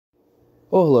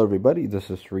Oh, hello everybody, this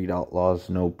is Street Outlaws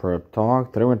No Prep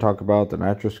Talk. Today we're going to talk about the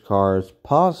Nitrous cars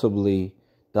possibly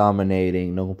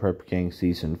dominating No Prep King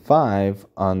Season 5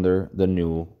 under the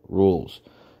new rules.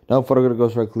 Now, before I go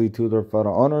directly to their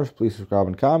photo owners, please subscribe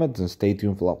and comment, and stay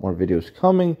tuned for a lot more videos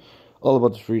coming, all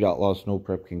about the Street Outlaws No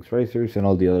Prep Kings Racers and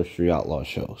all the other Street Outlaws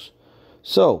shows.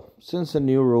 So, since the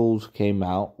new rules came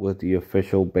out with the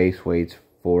official base weights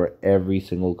for every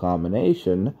single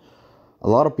combination, a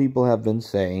lot of people have been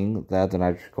saying that the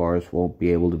Nitrous cars won't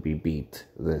be able to be beat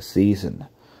this season.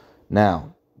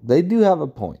 Now, they do have a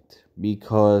point,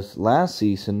 because last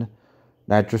season,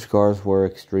 Nitrous cars were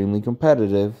extremely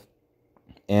competitive,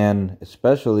 and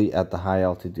especially at the high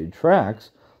altitude tracks,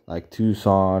 like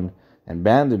Tucson and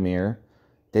Bandimere,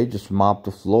 they just mopped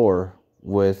the floor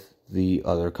with the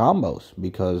other combos,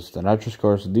 because the Nitrous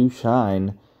cars do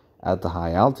shine at the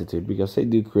high altitude, because they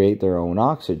do create their own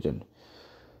oxygen.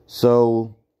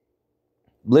 So,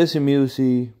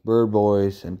 Lizzy, Bird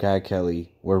Boyz, and Cat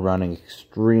Kelly were running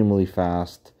extremely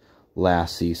fast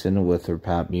last season with their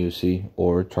Pat Musey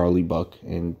or Charlie Buck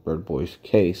in Bird Boy's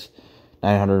case,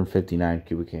 959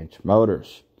 cubic inch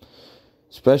motors.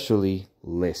 Especially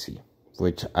Lizzy,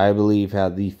 which I believe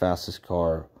had the fastest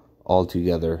car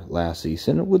altogether last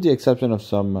season, with the exception of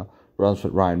some runs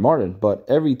with Ryan Martin. But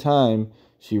every time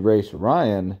she raced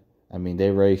Ryan, I mean,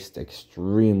 they raced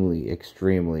extremely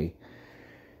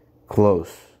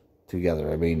close together.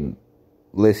 I mean,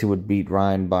 Lizzy would beat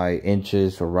Ryan by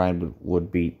inches, or Ryan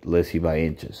would beat Lizzy by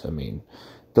inches. I mean,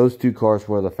 those two cars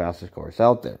were the fastest cars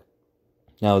out there.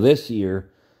 Now, this year,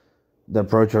 the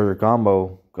Pro Charger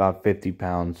combo got 50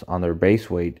 pounds on their base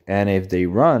weight, and if they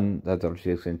run that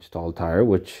 36-inch tall tire,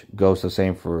 which goes the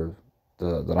same for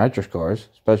the Nitrous cars,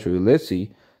 especially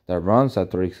Lizzy, that runs that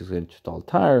 36-inch tall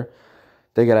tire,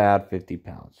 they got to add 50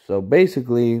 pounds. So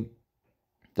basically,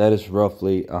 that is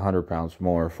roughly 100 pounds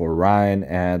more for Ryan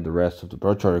and the rest of the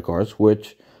Pro Charger cars,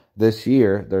 which this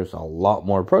year, there's a lot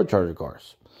more Pro Charger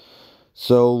cars.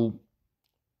 So,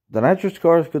 the Nitrous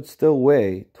cars could still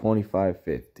weigh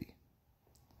 2550.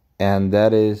 And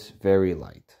that is very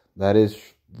light. That is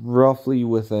roughly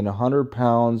within 100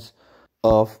 pounds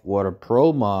of what a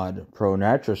Pro Mod Pro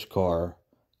Nitrous car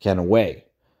can weigh.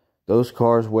 Those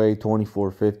cars weigh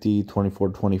 2450,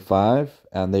 2425,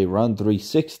 and they run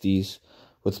 360s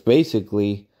with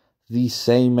basically the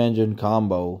same engine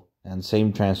combo and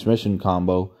same transmission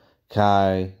combo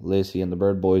Kai, Lizzy, and the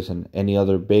Bird Boyz and any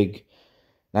other big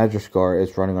Nitrous car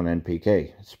is running on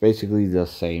NPK. It's basically the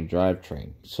same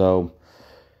drivetrain. So,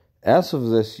 as of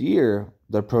this year,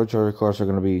 the Pro Charger cars are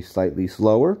going to be slightly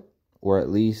slower, or at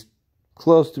least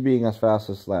close to being as fast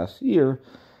as last year,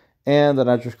 and the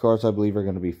Nitrous cars, I believe, are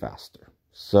going to be faster.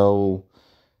 So,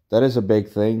 that is a big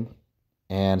thing.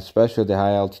 And especially the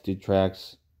high altitude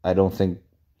tracks, I don't think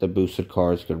the boosted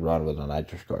cars could run with the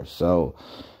Nitrous cars. So,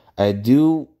 I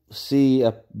do see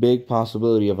a big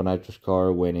possibility of a Nitrous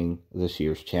car winning this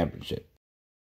year's championship.